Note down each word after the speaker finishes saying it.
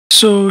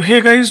So hey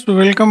guys,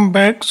 welcome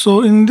back.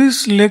 So in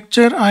this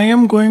lecture I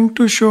am going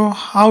to show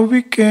how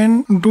we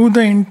can do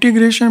the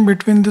integration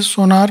between the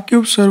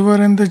Sonarqube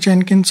server and the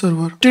Jenkins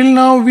server. Till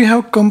now we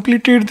have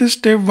completed the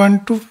step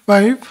 1 to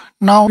 5.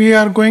 Now we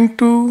are going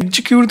to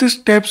execute the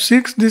step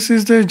 6. This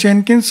is the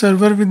Jenkins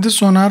server with the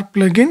Sonar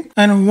plugin.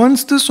 And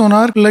once the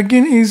Sonar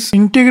plugin is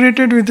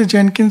integrated with the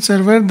Jenkins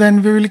server,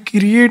 then we will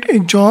create a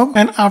job,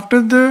 and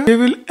after that we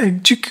will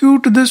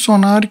execute the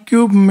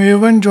Sonarqube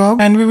Maven job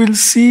and we will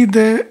see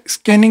the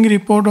scanning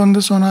report on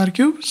the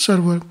Sonarqube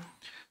server.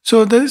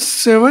 So the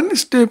 7th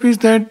step is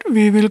that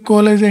we will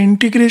call as an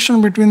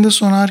integration between the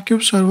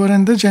Sonarqube server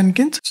and the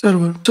Jenkins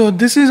server. So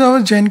this is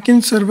our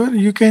Jenkins server.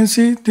 You can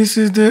see this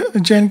is the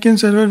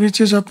Jenkins server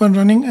which is up and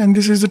running, and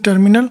this is the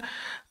terminal.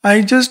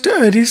 I just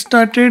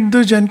restarted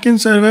the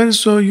Jenkins server,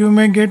 so you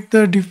may get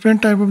the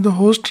different type of the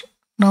host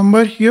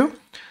number here.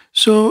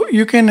 So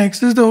you can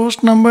access the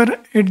host number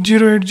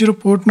 8080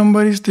 port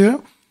number is there.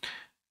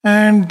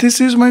 And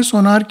this is my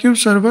Sonarqube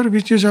server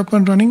which is up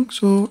and running.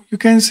 So you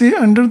can see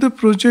under the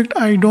project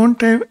I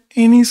don't have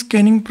any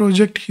scanning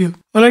project here.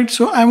 Alright,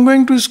 so I'm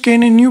going to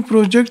scan a new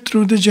project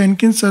through the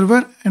Jenkins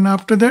server, and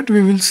after that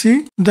we will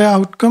see the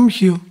outcome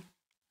here.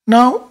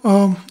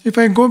 Now if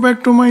I go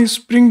back to my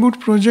Springboot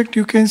project,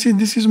 you can see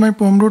this is my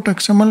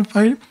pom.xml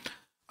file.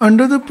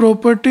 Under the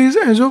properties,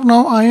 as of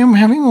now I am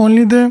having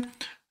only the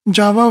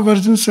Java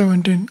version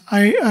 17.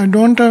 I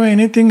don't have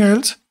anything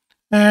else.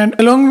 And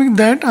along with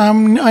that,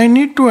 I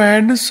need to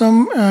add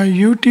some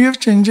UTF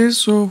changes.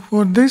 So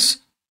for this,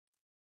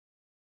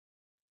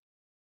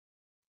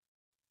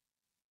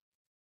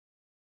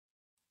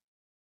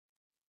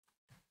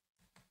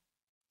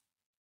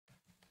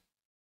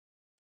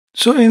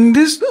 so in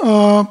this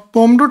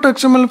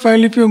pom.xml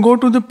file, if you go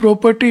to the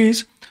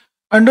properties,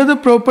 under the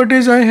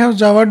properties I have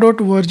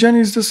java.version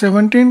is the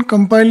 17,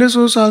 compiler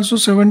source also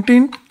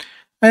 17,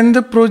 and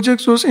the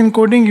project source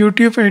encoding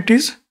UTF-8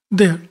 is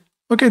there.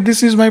 Okay,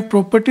 this is my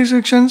property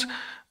sections,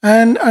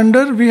 and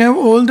under we have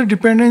all the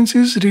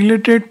dependencies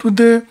related to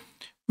the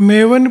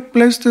Maven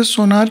plus the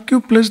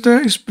Sonarqube plus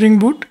the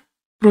Springboot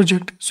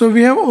project. So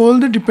we have all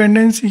the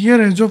dependency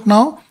here as of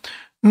now.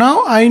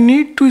 Now I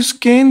need to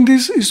scan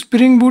this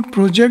Springboot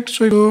project.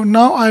 So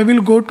now I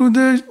will go to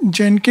the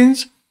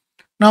Jenkins.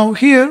 Now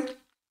here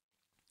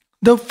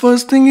the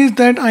first thing is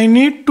that I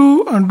need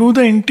to do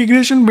the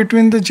integration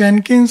between the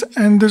Jenkins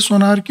and the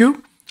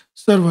Sonarqube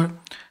server.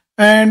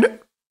 And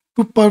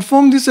to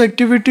perform this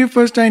activity,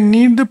 first I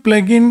need the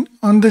plugin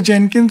on the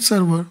Jenkins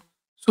server.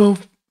 So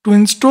to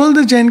install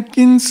the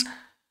Jenkins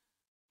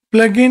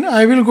plugin,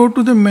 I will go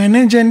to the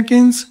Manage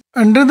Jenkins.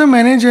 Under the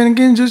Manage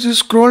Jenkins, just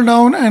scroll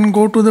down and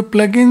go to the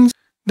plugins.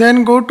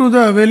 Then go to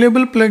the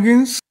available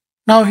plugins.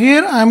 Now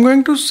here I am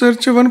going to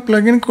search one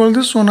plugin called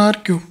the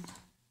Sonarqube.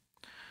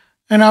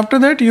 And after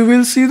that you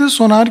will see the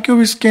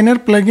Sonarqube scanner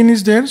plugin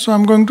is there. So I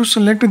am going to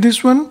select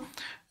this one.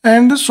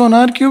 And the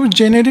Sonarqube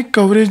generic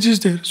coverage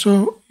is there.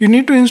 So you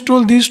need to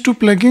install these two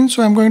plugins.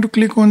 So I'm going to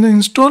click on the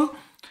install,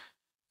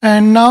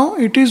 and now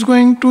it is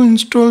going to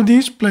install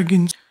these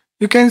plugins.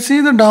 You can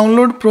see the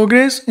download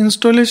progress,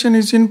 installation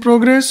is in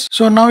progress.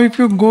 So now if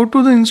you go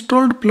to the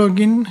installed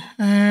plugin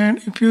and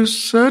if you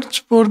search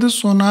for the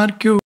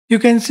Sonarqube, you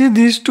can see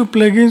these two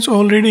plugins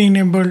already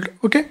enabled.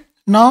 Okay,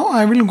 now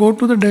I will go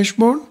to the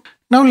dashboard.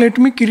 Now let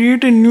me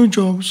create a new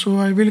job. So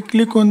I will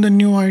click on the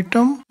new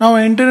item. Now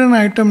enter an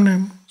item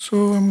name. So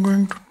I'm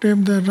going to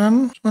type the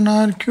run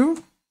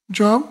Sonarqube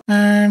job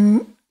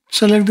and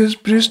select this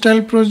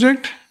pre-style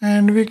project,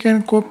 and we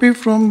can copy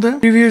from the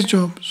previous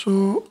job.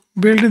 So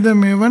build the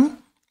Maven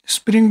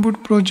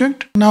Springboot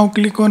project. Now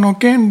click on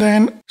OK, and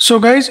then so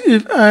guys,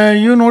 if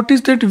you notice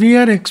that we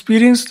are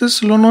experiencing the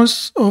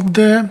slowness of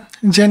the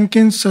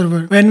Jenkins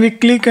server. When we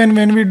click and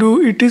when we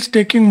do, it is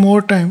taking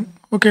more time.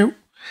 Okay.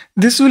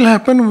 This will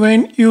happen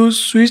when you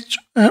switch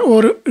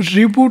or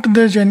reboot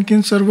the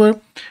Jenkins server,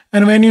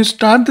 and when you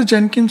start the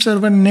Jenkins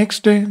server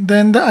next day,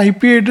 then the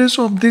IP address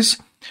of this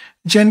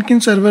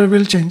Jenkins server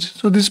will change.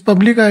 So this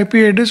public IP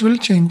address will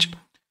change.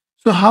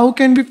 So how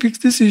can we fix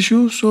this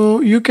issue?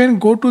 So you can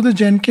go to the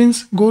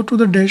Jenkins, go to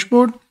the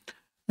dashboard,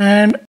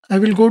 and I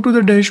will go to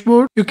the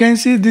dashboard. You can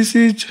see this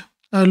is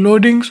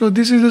loading. So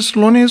this is the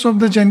slowness of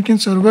the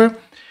Jenkins server.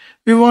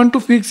 We want to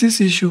fix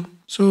this issue.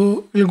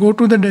 So we'll go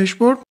to the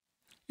dashboard.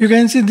 You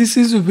can see this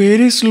is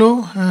very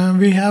slow.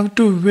 We have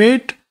to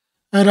wait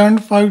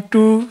around 5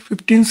 to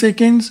 15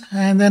 seconds,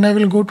 and then I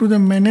will go to the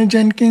Manage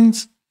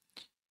Jenkins.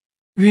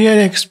 We are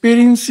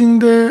experiencing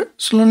the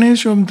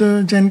slowness of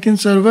the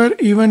Jenkins server.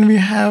 Even we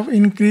have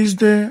increased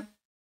the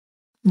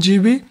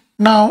GB.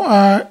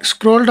 Now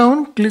scroll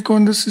down, click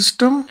on the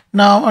system.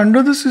 Now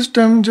under the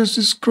system,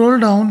 just scroll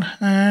down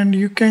and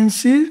you can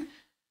see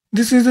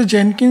this is the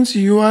Jenkins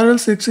URL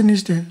section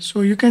is there.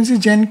 So you can see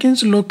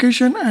Jenkins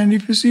location, and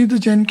if you see the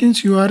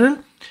Jenkins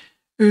URL,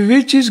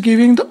 which is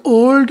giving the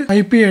old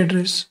IP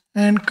address,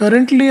 and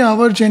currently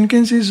our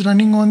Jenkins is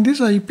running on this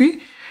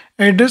IP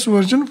address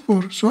version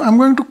 4. So I'm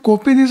going to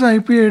copy this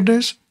IP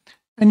address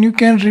and you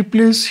can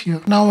replace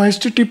here. Now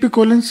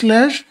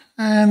http:/,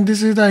 and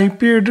this is the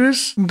IP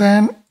address,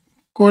 then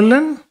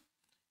colon,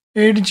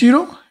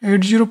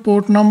 8080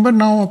 port number.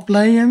 Now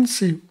apply and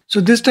save. So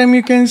this time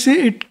you can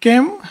see it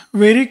came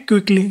very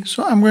quickly.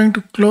 So I'm going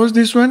to close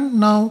this one.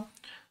 Now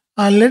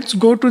let's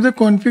go to the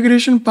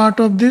configuration part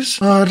of this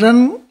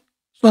run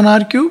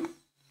Sonarqube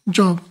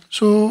job.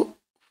 So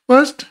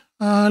first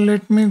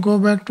let me go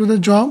back to the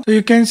job. So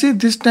you can see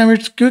this time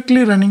it's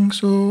quickly running.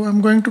 So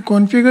I'm going to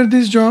configure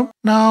this job.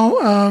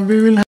 Now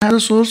we will have the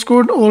source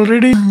code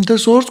already. The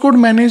source code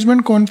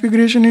management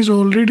configuration is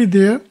already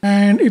there.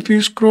 And if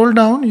you scroll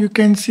down, you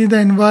can see the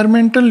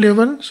environmental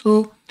level.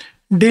 So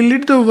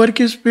delete the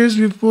workspace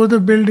before the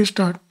build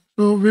start.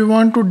 So we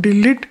want to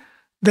delete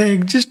the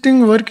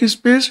existing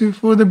workspace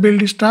before the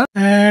build start.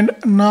 And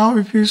now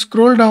if you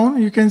scroll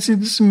down, you can see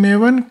this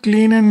Maven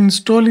clean and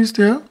install is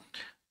there.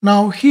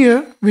 Now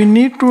here we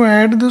need to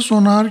add the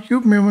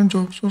Sonarqube Maven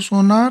job. So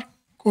sonar: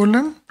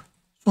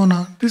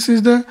 sonar. This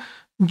is the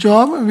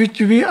job which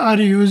we are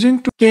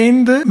using to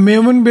gain the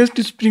Maven based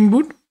Spring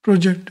Boot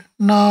project.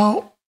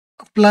 Now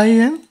apply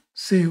and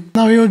save.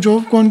 Now your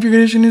job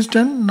configuration is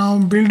done. Now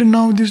build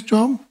now this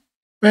job.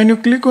 When you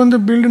click on the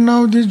build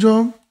now this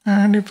job,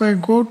 and if I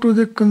go to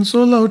the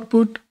console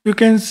output, you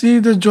can see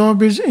the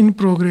job is in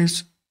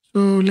progress. So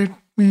let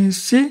me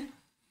see.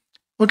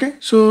 Okay,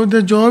 so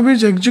the job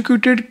is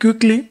executed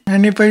quickly,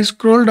 and if I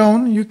scroll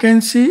down, you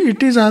can see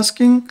it is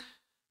asking,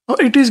 or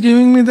it is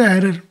giving me the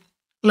error,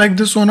 like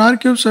the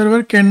Sonarqube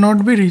server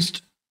cannot be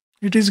reached.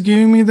 It is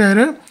giving me the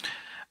error,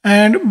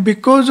 and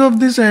because of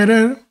this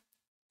error,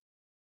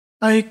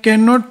 I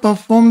cannot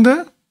perform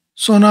the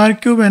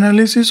Sonarqube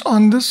analysis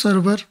on the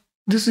server.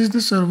 This is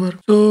the server.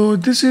 So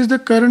this is the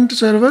current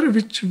server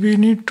which we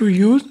need to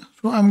use.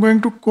 So I'm going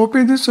to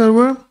copy this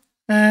server.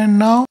 And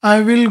now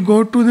I will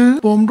go to the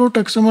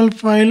pom.xml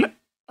file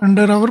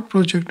under our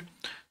project.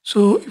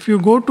 So if you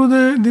go to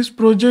this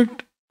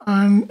project,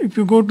 and if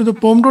you go to the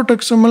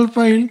pom.xml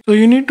file, so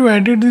you need to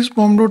edit this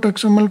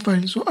pom.xml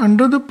file. So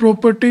under the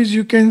properties,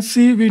 you can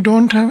see we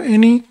don't have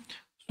any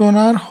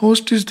sonar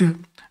host is there.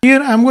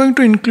 Here I'm going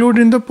to include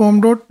in the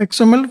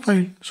pom.xml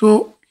file.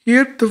 So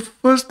here the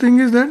first thing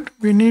is that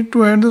we need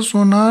to add the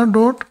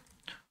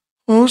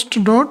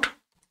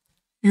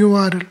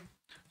sonar.host.url.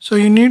 So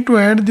you need to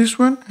add this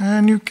one,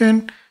 and you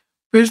can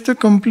paste the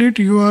complete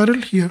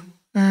URL here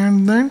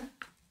and then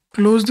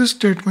close this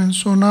statement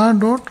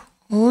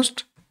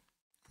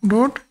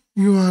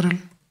sonar.host.url.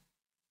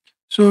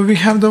 So we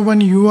have the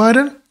one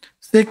URL.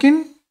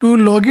 Second, to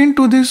log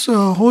into this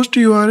host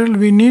URL,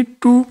 we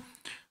need to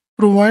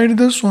provide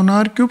the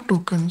Sonarqube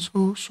token.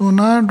 So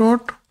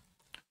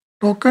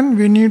sonar.token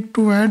we need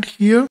to add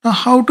here. Now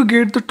how to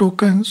get the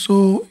token?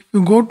 So if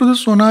you go to the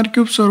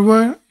Sonarqube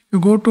server, you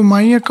go to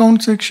my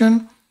account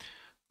section,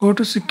 go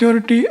to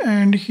security,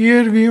 and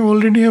here we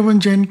already have a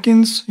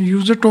Jenkins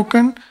user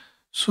token.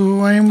 So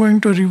I am going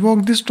to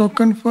revoke this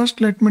token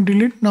first. Let me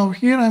delete. Now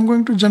here I am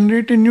going to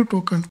generate a new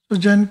token. So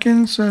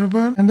Jenkins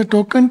server, and the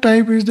token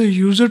type is the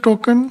user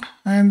token,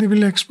 and they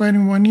will expire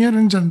in 1 year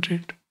and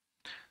generate.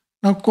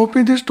 Now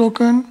copy this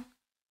token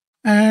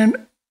and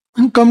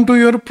come to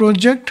your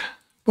project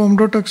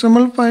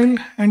pom.xml file,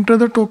 enter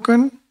the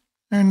token,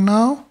 and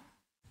now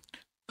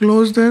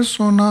close the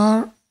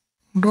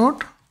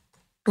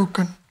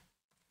sonar.token.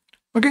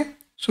 Okay,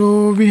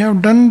 so we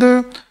have done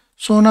the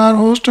sonar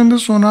host and the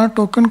sonar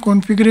token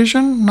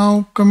configuration.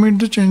 Now commit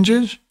the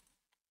changes.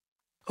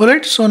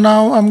 Alright, so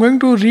now I'm going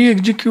to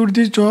re-execute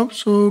this job.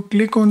 So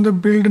click on the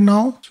build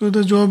now. So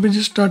the job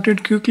is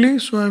started quickly.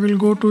 So I will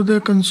go to the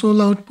console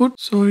output.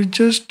 So it's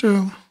just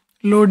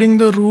loading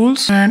the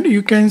rules, and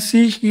you can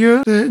see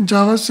here the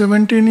Java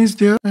 17 is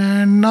there,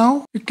 and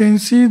now you can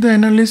see the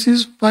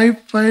analysis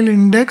 5 file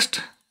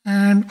indexed,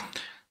 and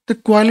the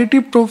quality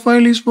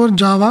profile is for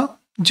Java,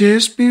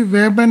 JSP,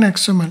 Web, and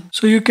XML.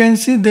 So you can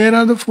see there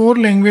are the 4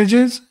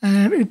 languages,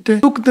 and it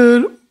took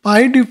the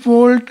by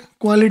default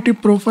quality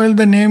profile.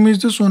 The name is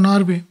the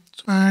Sonarqube,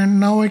 and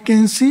now I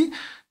can see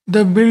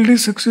the build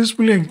is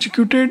successfully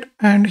executed,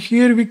 and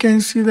here we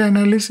can see the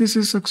analysis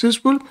is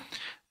successful,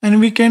 and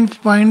we can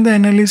find the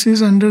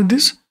analysis under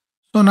this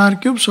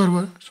Sonarqube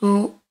server.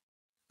 So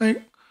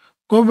I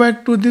go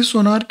back to this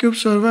Sonarqube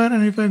server,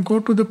 and if I go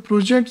to the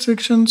project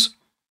sections,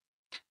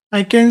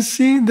 I can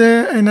see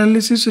the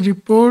analysis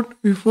report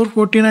before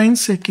 49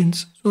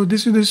 seconds. So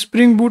this is the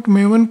Spring Boot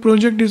Maven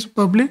project is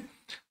public.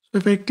 So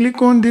if I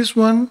click on this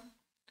one,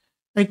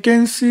 I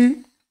can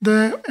see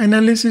the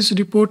analysis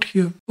report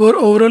here for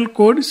overall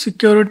code,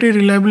 security,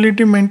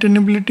 reliability,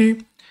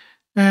 maintainability,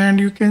 and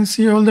you can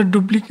see all the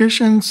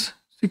duplications.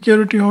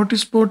 Security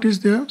hotspot is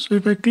there. So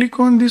if I click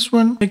on this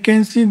one, I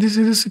can see this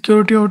is the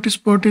security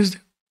hotspot is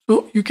there.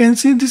 So you can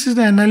see this is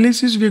the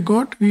analysis we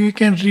got. We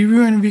can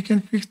review and we can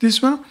fix this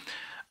one.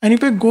 And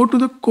if I go to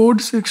the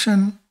code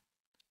section,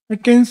 I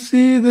can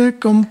see the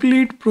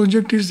complete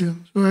project is there.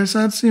 So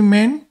SRC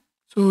main.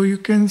 So you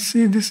can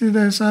see this is the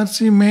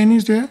SRC main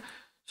is there.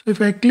 So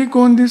if I click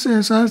on this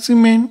SRC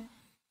main,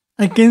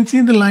 I can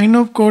see the line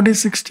of code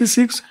is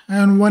 66,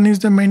 and one is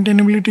the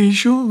maintainability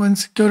issue, one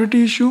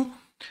security issue.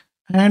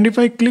 And if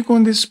I click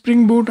on this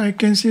Spring Boot, I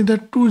can see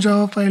that 2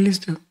 Java file is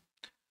there.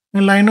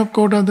 The line of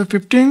code of the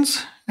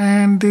 15s,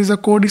 and there is a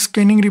code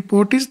scanning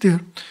report is there.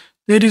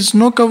 There is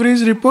no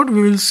coverage report,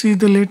 we will see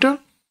the later.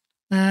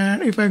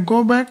 And if I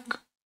go back,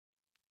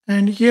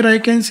 and here I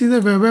can see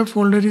the web app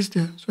folder is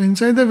there. So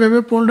inside the web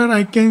app folder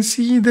I can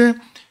see the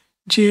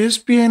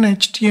JSP and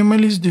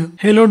HTML is there,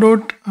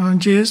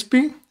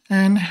 hello.jsp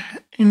and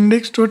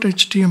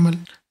index.html.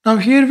 Now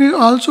here we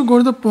also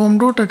got the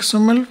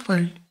pom.xml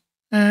file,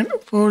 and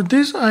for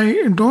this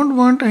I don't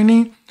want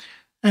any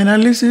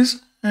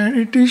analysis, and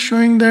it is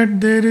showing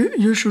that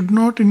you should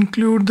not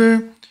include the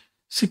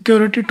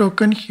security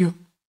token here.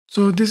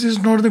 So this is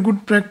not the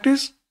good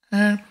practice,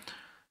 and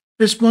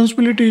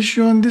responsibility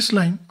issue on this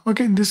line.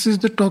 Okay, this is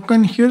the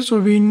token here, so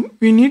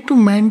we need to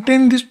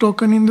maintain this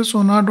token in the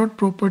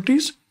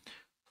sonar.properties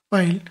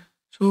file.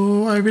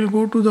 So I will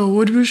go to the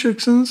overview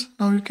sections.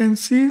 Now you can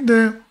see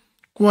the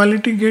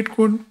quality get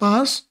code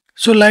pass.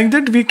 So like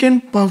that we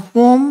can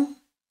perform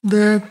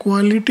the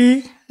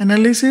quality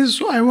analysis.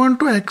 So I want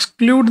to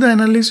exclude the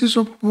analysis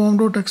of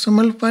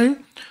pom.xml file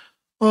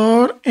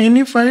or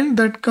any file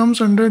that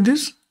comes under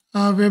this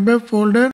web app folder